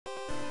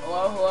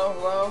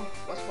Hello.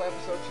 Let's play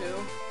episode 2. Yes,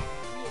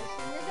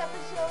 in this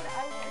episode,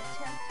 I will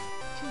attempt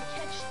to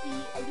catch the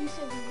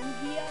elusive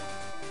Lugia.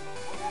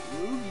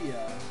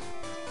 Lugia.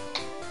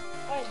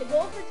 Alright, the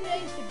goal for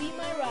today is to beat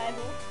my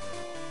rival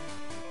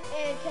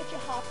and catch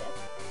a Hoppip.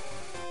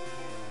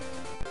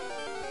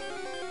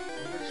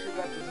 I'm pretty sure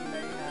that just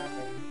may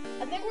happen.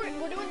 I think we're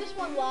doing this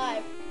one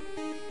live.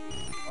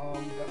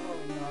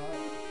 Definitely not.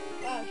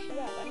 Oh, shut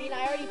up. I mean,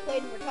 I already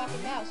played and we're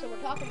talking now, so we're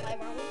talking live,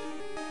 aren't we?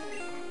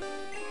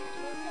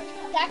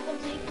 Attack them,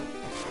 Zeke.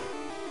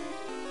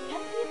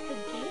 Gotta see if the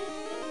game is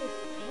in this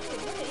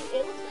game. Look at it.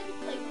 It looks like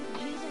it's like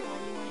jizzing on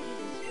you when it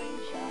uses a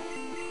screenshot.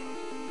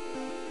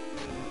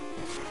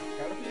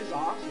 Caterpie is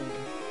awesome.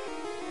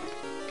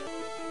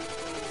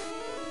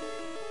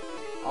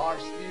 Our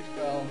speed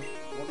fell.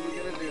 What are we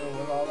gonna do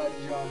with all that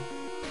jump?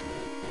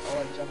 All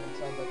that jump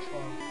inside that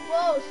trunk.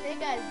 Whoa,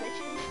 Snake Eyes,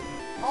 bitches.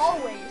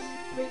 Always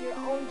bring your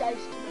own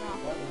dice to the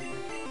mouth.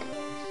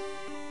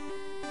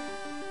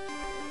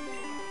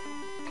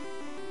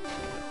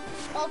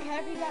 Oh,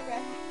 Caterpie got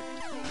wrecked.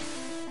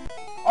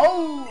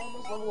 Oh,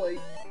 almost level 8.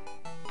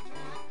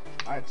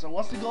 Alright, so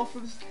what's the goal for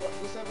this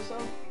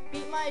episode?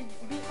 Beat my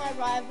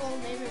rival,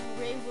 name him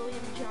Ray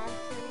William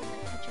Johnson, and then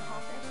catch a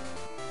Hoppip.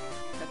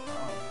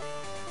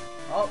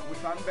 Oh, we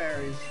found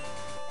berries.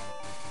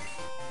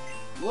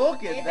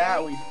 Look at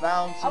that, we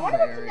found I some wonder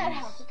what's berries. in that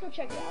house. Let's go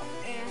check it out.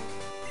 And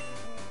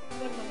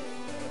what am I gonna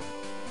do?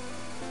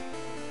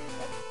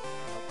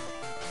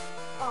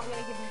 Oh, I'm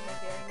gonna give him my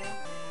berry now.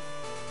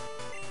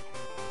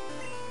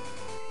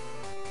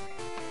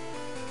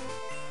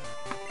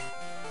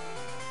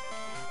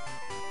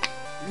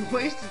 You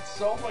wasted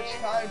so much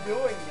time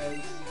doing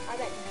this. I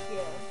bet you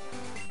did.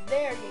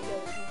 There you go.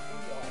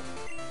 Enjoy.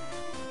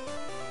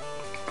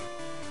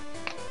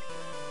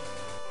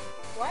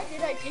 Why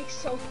did I take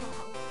so long?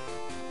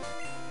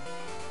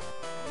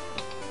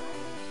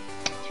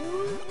 To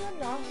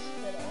the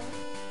hospital.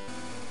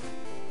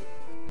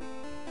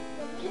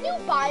 Can you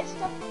buy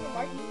stuff from the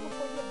market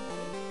before you have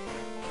money?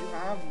 You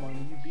have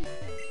money, you beat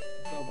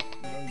no,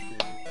 you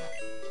didn't.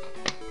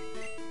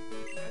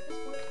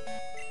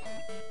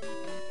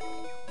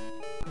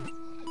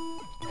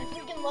 I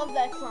freaking love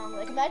that song.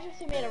 Like, imagine if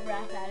they made a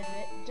rap out of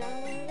it.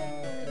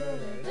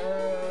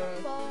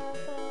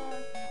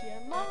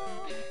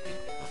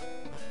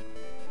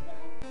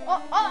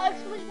 Oh,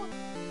 exclamation point.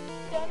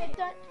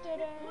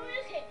 Who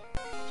is he?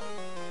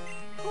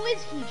 Who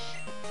is he?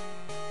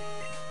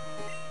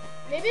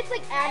 Maybe it's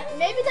like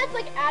maybe that's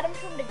like Adam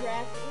from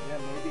Degrassi. Yeah,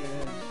 maybe it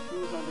is.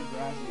 Who's on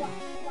Degrassi?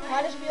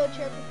 Hottest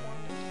wheelchair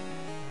performance.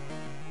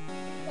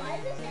 Why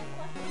is this game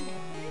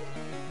questionable?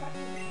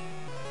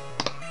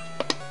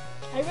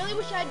 I really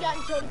wish I had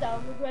gotten Totodile.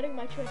 I'm regretting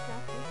my choice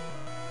not to.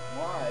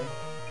 Why?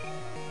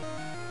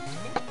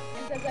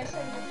 Because I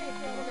said the thing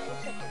that looks like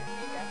it's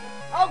named after.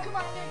 Oh, come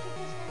on, I'm gonna kick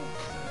this thing.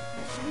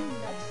 You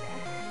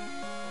nutsack.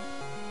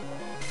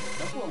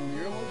 That's what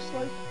Lear looks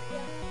like?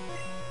 Yeah.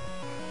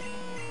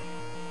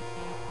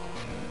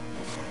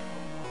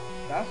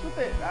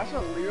 That's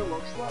what Lear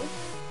looks like?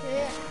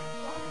 Yeah.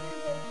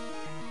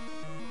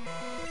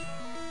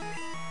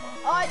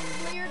 Oh, I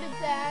cleared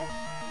its ass.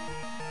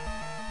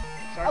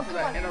 Sorry for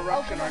that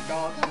interruption, our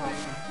dogs are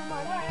making. Come on.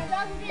 Alright, our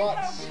dog is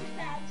Butts. getting douche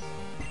pads.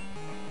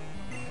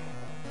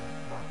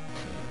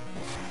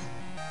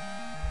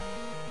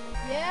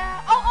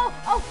 Yeah.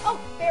 Oh,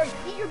 berry.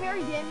 Eat your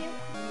berry, damn you.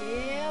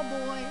 Yeah,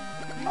 boy.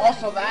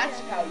 Also, that's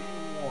how you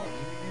won. You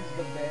used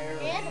the berry.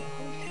 And a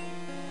potion.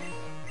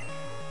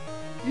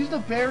 Use the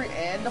berry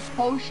and the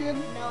potion?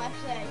 No,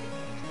 actually, I didn't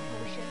use the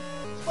potion.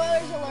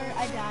 Spoilers alert,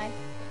 I die.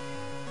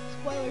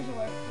 Spoilers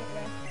alert, get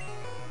wrecked.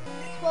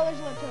 Spoilers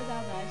alert,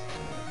 Totodile dies.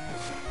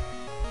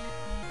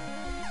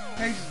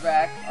 Paige is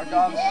back. Our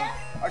dogs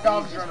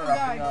Please are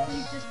interrupting us.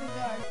 Please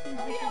disregard. Please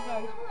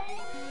disregard.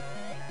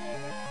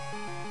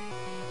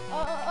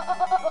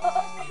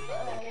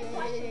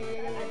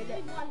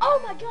 Oh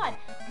my god!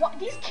 What?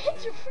 These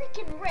kids are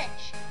freaking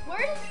rich. Where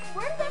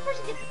did that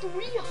person get $300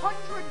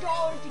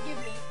 to give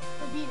me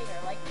for beating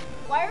her? Like,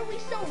 why are we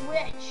so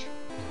rich?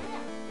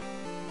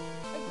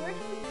 Like, where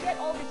did we get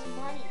all this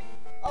money?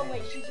 Oh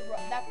wait, she's a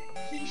robber.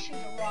 Maybe she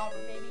stole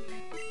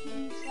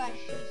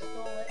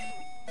it.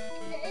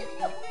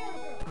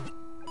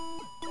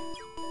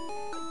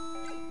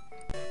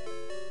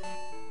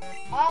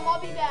 I'll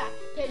be back.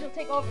 Paige will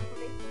take over for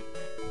me.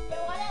 Yo,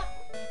 what up?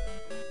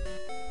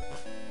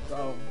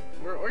 So,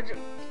 we're just,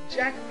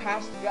 Jack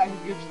passed the guy who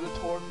gives you the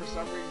torch for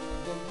some reason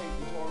and didn't take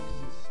the torch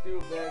because he's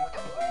stupid. We're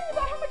complaining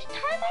about how much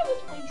time I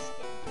was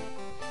wasting.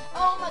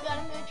 Oh my god,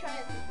 I'm gonna try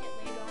and get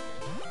laid on.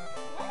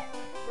 What?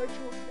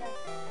 Virtual sex.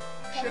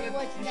 Tell me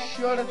what's You next,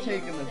 should have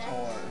alien taken the sex.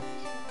 torch.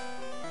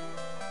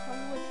 Tell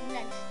me what's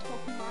next,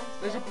 Pokemon.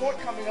 There's a point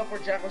coming up where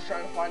Jack was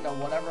trying to find a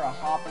whatever, a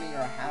Hoppany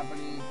or a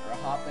Happany or a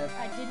Hoppip.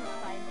 I didn't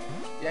find it.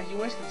 Yeah, he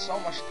wasted so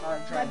much time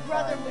My trying to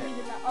brother find wouldn't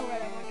it. even know. Oh,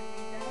 right, I wanted to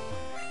read that.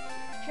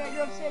 Cherry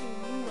Grove City,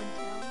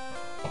 Newtown.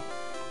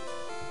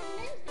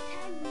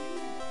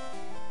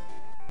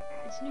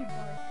 It's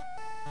Newport.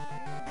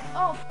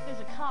 Oh, there's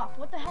a cop.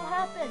 What the hell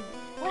happened?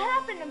 What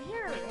happened? I'm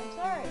here. I'm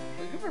sorry.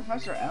 Did you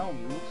Professor Elm?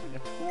 He looks like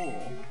a tool.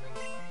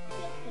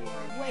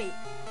 Wait,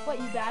 what,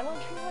 you battled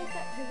him like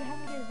that? Does it have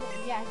to get his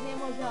name? Yeah, his name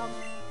was,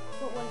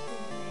 what was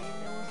his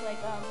name? It was like,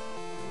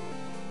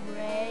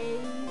 Ray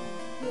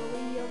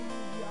William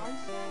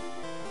Johnson?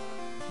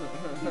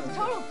 He's a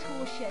total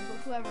tool shit,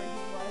 with whoever he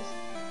was.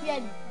 He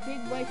had big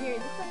white hair. He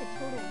looked like a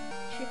total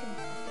chicken.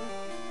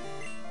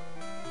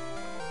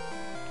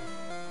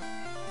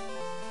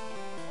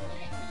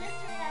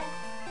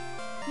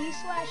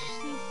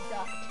 He/she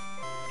sucked.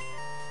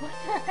 What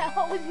the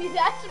hell? Was he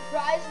that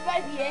surprised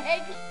by the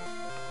egg?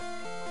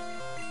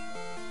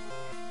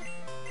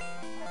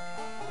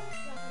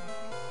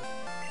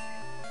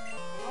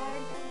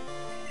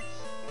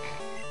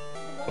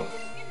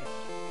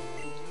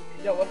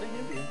 Yeah, what they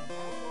give you?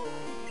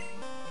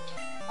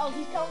 Oh,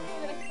 he's telling me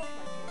the next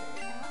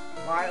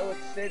Pokemon.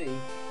 Violet City.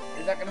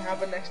 Is that gonna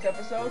happen next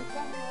episode?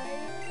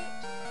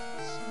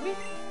 Sweet.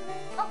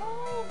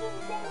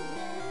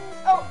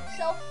 Oh,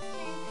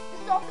 self-save.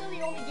 This is also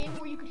the only game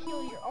where you could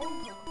heal your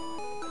own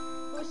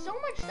Pokemon. There's so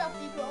much stuff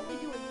that you could only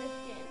do in this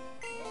game.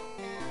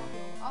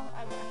 Oh,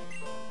 I left.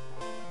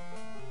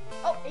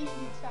 Oh, Asian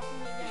dude, stop me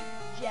again.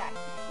 Jack.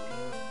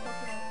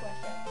 Pokemon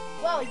question.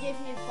 Well, he gave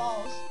me his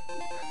balls.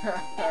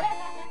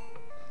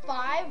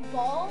 5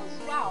 balls?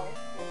 Wow.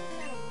 That's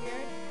kind of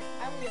weird.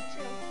 I only have 2.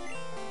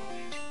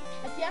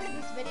 At the end of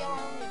this video, I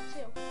only have 2.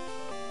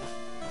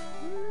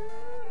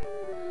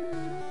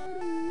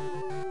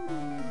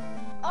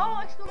 Oh,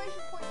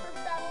 exclamation point,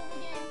 first battle of the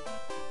game.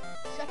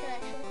 Second,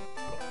 actually.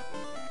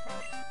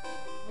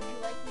 Would you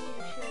like me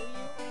to show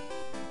you?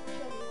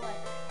 Show me what?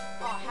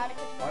 Oh, how to catch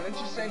Pokemon. Why didn't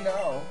you say no?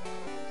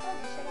 Oh,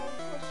 you said I was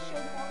supposed to show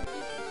you all the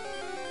features.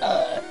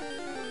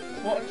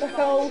 What the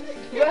hell is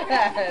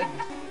that?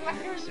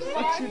 You're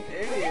Such an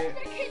idiot.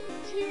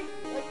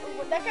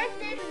 Like, that guy's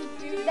name is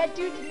Dude. That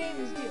dude's name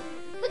is Dude.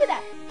 Look at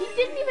that. He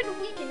didn't even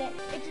weaken it.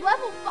 It's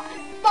level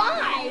 5.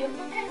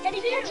 And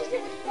he catches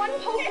it with 1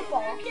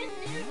 Pokeball.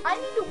 I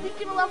need to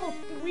weaken a level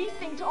 3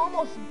 thing to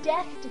almost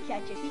death to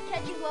catch it. He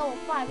catches level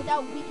 5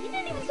 without weakening. He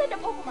didn't even send a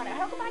Pokemon out.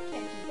 How come I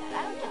can't do that?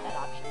 I don't get that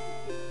option.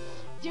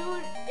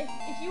 Dude, if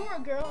you were a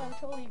girl, I would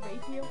totally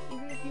rape you.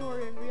 Even if you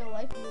were in real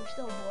life and you were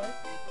still a boy.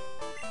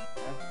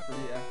 That's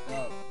pretty effed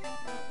up.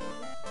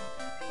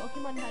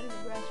 Pokemon hide in the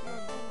grass.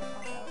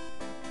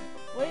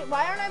 Wait,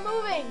 why aren't I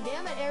moving?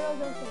 Damn it, arrows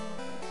don't thing.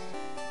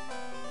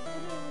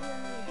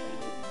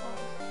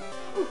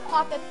 Ooh,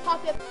 pop it,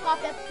 pop it,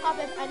 pop it, pop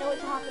it. I know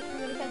it's hot, but I'm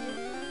gonna catch it.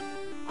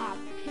 Ah,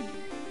 pig.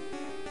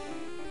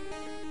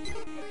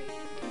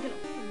 I'm gonna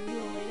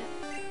mutilate it.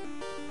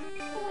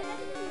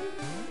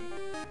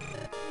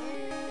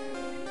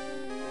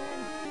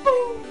 And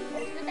boom!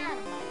 There's the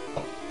dynamite.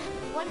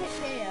 1-hit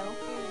KO.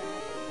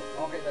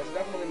 Okay, that's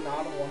definitely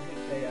not a 1-hit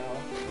KO.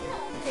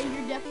 Okay,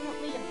 you're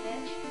definitely a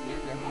bitch.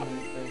 You're definitely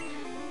a bitch.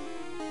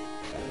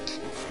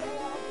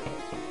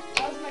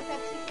 That was my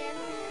Pepsi can.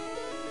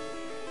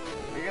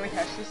 Are you gonna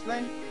catch this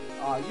thing?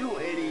 Aw, you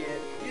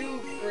idiot. You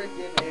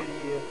freaking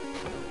idiot.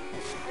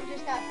 I'm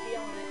just not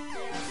feeling it.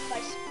 By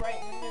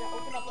Sprite, I'm gonna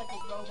open up like a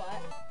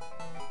robot.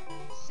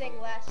 Sing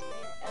last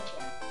name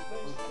ever.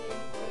 First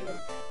name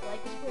greatest.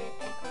 Like a Sprite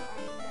ankle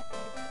I'm not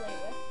gonna play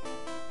with.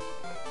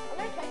 I'm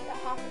gonna catch that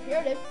hopper.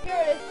 Here it is. Here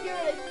it is. Here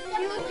it is.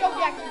 Shoeless Joe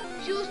Jackson.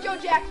 Shoeless Joe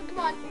Jackson. Come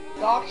on.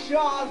 Doc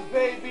Shaw's,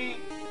 baby.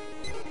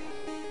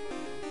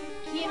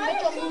 He and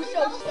Mitchell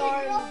Musso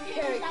star in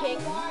Carrot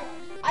King.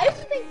 I used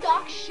to think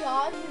Doc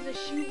Shaw's was a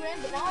shoe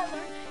brand, but now I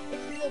learned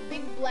it's the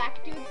big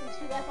black dude from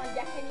Sweet Life on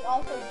Deck, and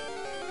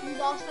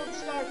he's also the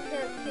star of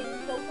Carrot King,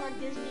 both on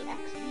Disney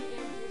XD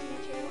and Disney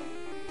Channel.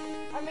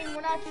 I mean,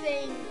 we're not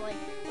saying like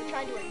we're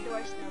trying to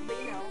endorse them, but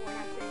you know, we're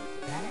not saying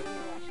it's a bad idea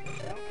to watch the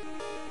show.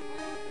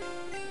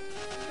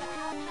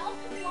 How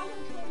could one of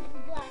the twins be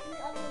black and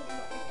the other one's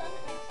white? It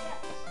doesn't make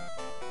sense.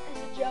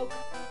 It's a joke.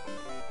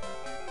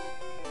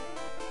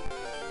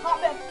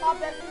 Hop it,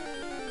 hop it.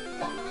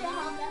 Definitely a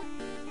hotbed.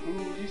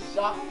 Ooh, you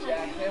suck,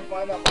 Jack. Can't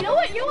find out. You know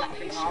what? You know what?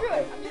 Fucking Screw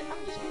it. hop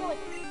I'm just gonna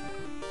like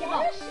get Why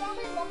up. does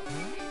Shelby look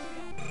like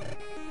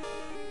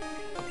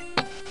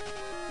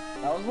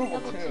That was level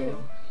 2.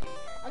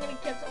 I'm gonna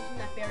get something from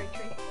that berry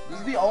tree. This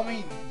is the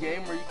only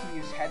game where you can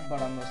use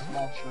headbutt on those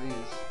small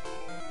trees.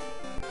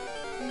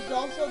 This is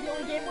also the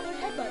only game where there's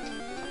headbutts.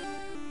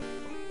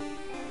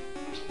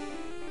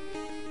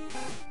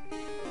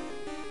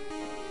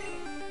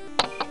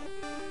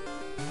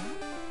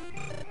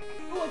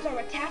 Oh, it's a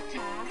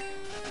Rattata.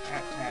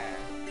 Tap.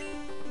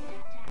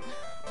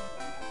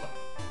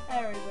 I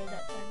already read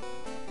that thing.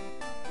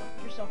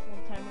 Put yourself a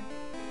little timer.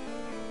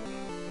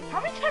 How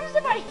many times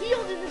have I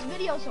healed in this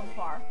video so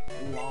far?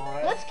 A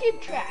lot. Let's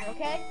keep track,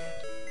 okay?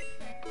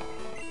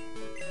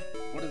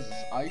 What is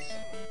this, ice?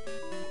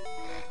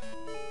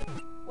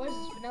 What is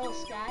this, Vanilla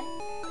Sky?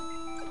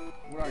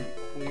 What are you,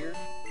 queer?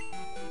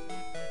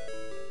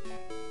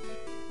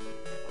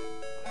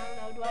 I don't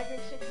know, do I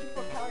drink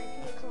 64 calorie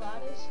pina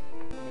coladas?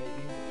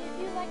 Maybe. If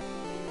you like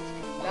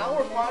peanuts, Now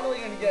we're finally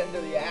gonna get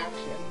into the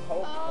action,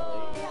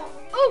 hopefully.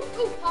 Oh,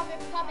 ooh, pop it,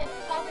 pop it,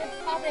 pop it,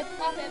 pop it,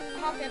 pop it,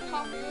 pop it,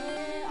 pop it.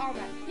 all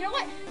that. You know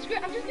what? Screw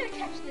it. I'm just gonna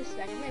catch this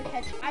thing. I'm gonna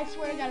catch. I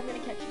swear to God, I'm gonna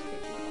catch this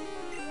bitch.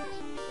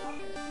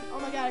 Oh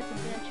my God, it's a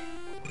bitch.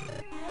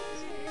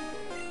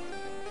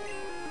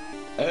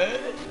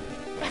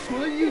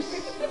 Will you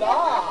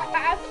stop?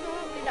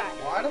 Absolutely not.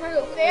 Why do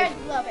I? Fans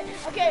love it.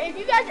 Okay, if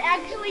you guys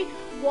actually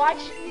watch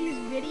these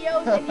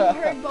videos and you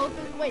heard both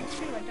of wait, the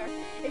screen went dark.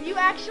 If you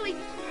actually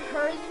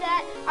heard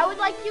that, I would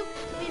like you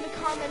to leave a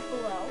comment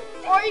below,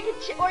 or you can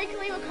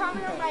leave a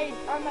comment on my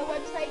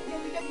website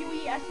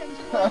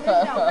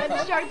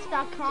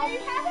www.smspoilers.webstarts.com. You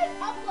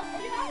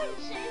haven't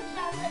changed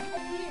that in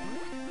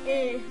a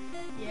year.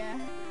 Yeah.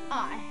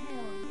 Ah,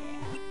 hell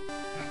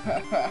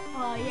yeah.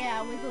 Oh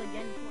yeah, wiggle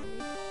again for me.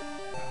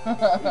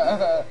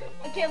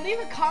 Okay, leave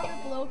a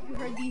comment below if you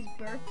heard these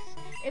burps.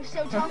 If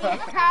so, tell me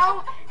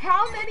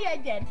how many I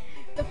did.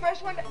 The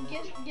first one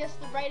guess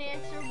the right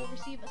answer will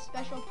receive a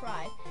special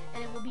prize,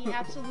 and it will be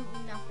absolutely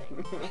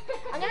nothing.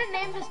 I'm gonna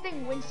name this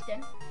thing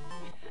Winston.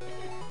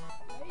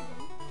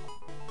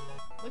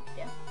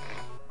 Winston.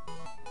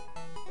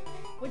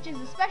 Which is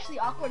especially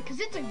awkward because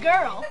it's a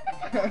girl.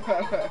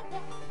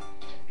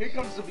 Here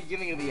comes the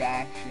beginning of the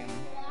action.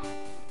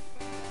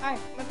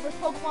 Alright, my first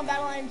Pokemon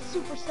battle, I'm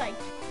super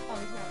psyched. Oh,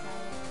 he's not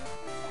battling.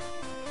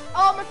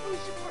 Oh,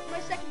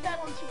 my second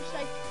battle, I'm super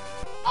psyched.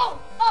 Oh!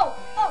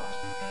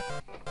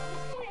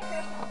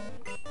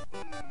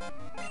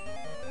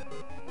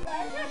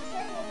 Why is there a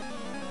circle?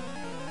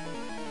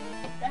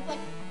 That's like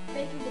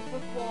making the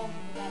brick wall of the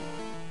battle.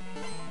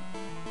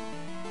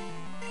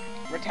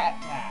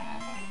 Rattata.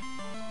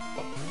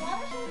 Why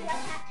was there a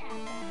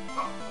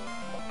rat-tat-tat?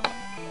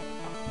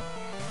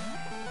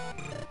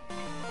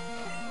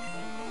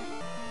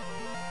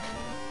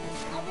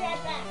 I'll be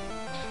right back.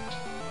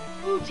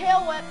 Ooh,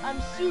 Tail Whip, I'm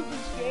super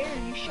scared.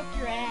 You shook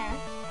your ass.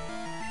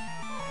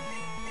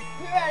 If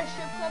we were at a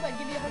strip club, I'd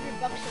give you $100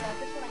 for that.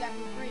 This one I got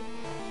for free.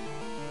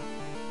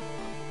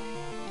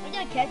 I'm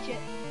gonna catch it.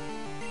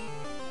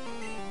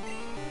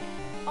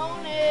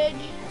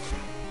 Ownage.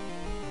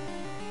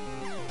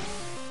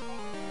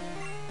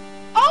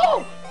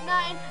 Oh!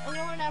 9. I'm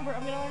gonna remember.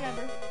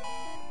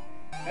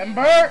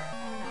 Ember!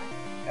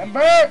 I'm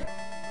Ember!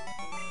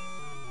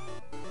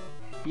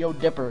 Yo,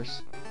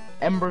 Dippers.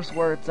 Ember's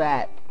where it's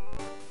at.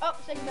 not. Oh,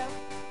 second battle.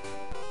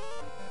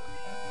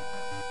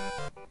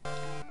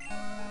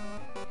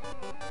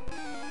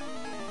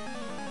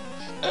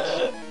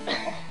 Oh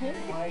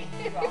my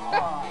god. I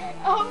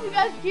hope you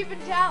guys keep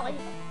keeping tally.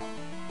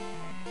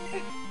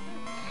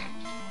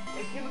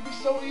 It's gonna be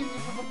so easy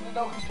for them to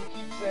know because you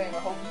keep saying, I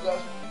hope you guys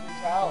are keeping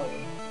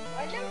tally. I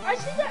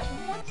see that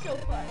once so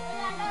far.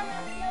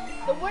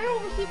 The winner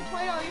will receive a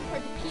 $20 gift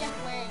card to PF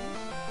Lang's. Is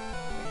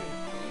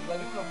that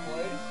in the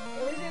place?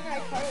 It was in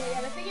iCarly,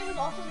 and I think it was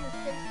also in The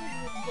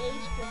Simpsons with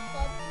Gage Strip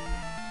Club.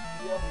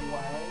 PF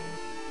Langs?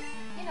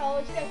 You know,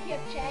 instead of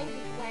PF Chang's,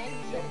 it's Lang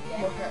instead of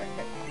Dick.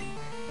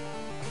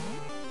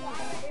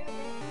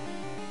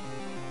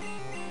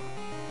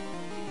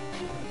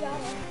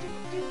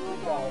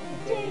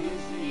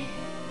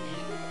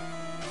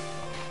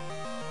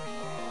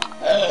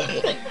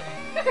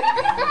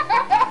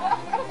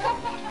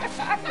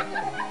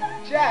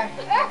 Jack,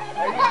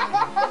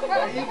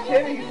 are you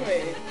kidding me?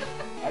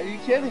 Are you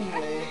kidding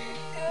me?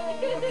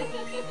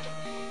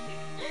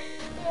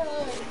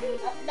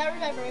 Now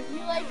remember, if you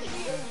like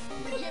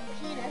legit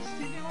penis,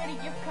 you can win a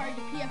gift card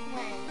to PF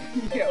Lang.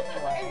 PF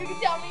And Lang. you can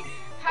tell me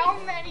how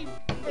many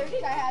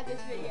bursts I had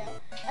this video.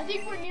 I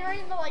think we're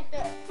nearing the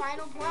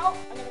final point. Oh,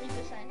 I'm gonna read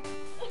this end.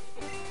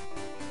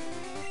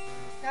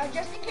 Now,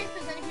 just in case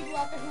there's any people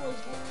out there who was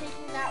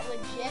taking that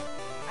legit,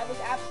 I was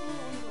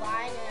absolutely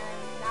lying, and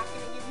I'm not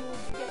gonna give you a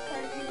gift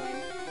card if you win.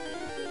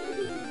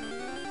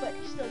 But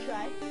still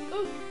try.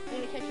 Ooh, I'm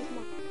gonna catch this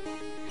one.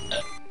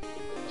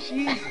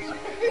 Jesus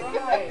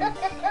Christ.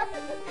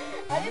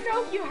 I didn't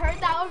know if you heard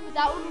that one, but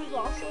that one was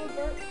also a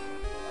burp.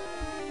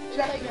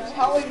 Jack, you're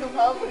telling them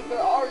how many there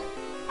are.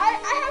 I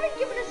haven't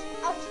given us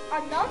a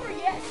number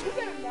yet. You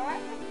better not.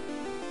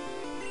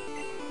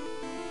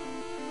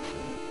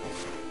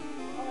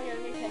 Oh my god,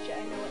 I'm gonna catch it. I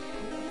know it. I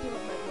feel it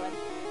in my blood.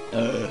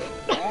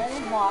 Oh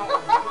my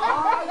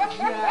god,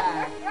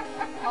 Jack.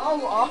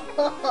 Come on.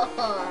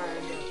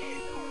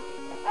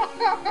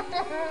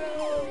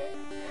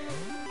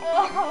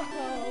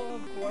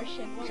 Oh,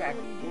 abortion. What Jack,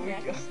 will you do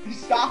next?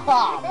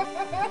 stop.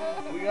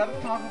 We gotta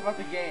talk about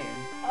the game.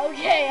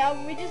 Okay,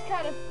 we just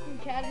kind of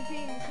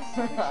caterpillar. This is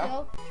super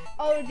chill.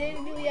 Oh,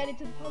 data newly added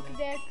to the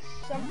Pokedex.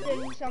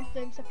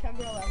 Something.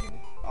 September 11th.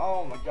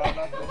 Oh my god,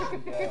 not this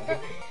again.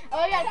 Oh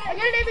my god, I'm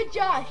gonna name it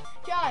Josh.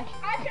 Josh.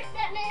 I picked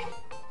that name.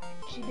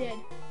 She did.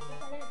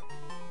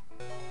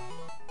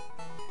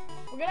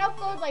 We're gonna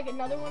upload like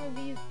another one of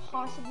these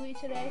possibly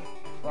today.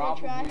 We're gonna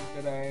try. Probably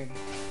today.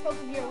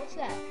 Pokegear, what's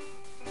that?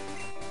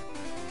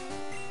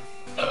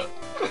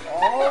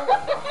 Oh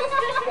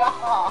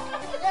god.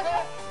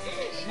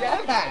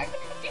 Jack.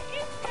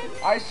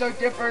 Alright, so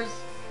Dippers,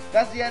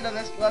 that's the end of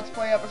this Let's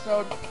Play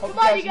episode. Hope Come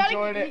on, you guys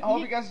enjoyed it.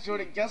 Hope you guys enjoyed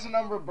it. Guess the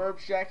number of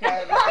burps Jack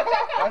had.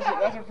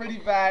 That's a pretty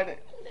bad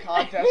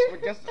contest.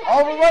 But guess.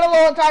 Oh, we went a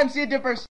long time. See you, Dippers.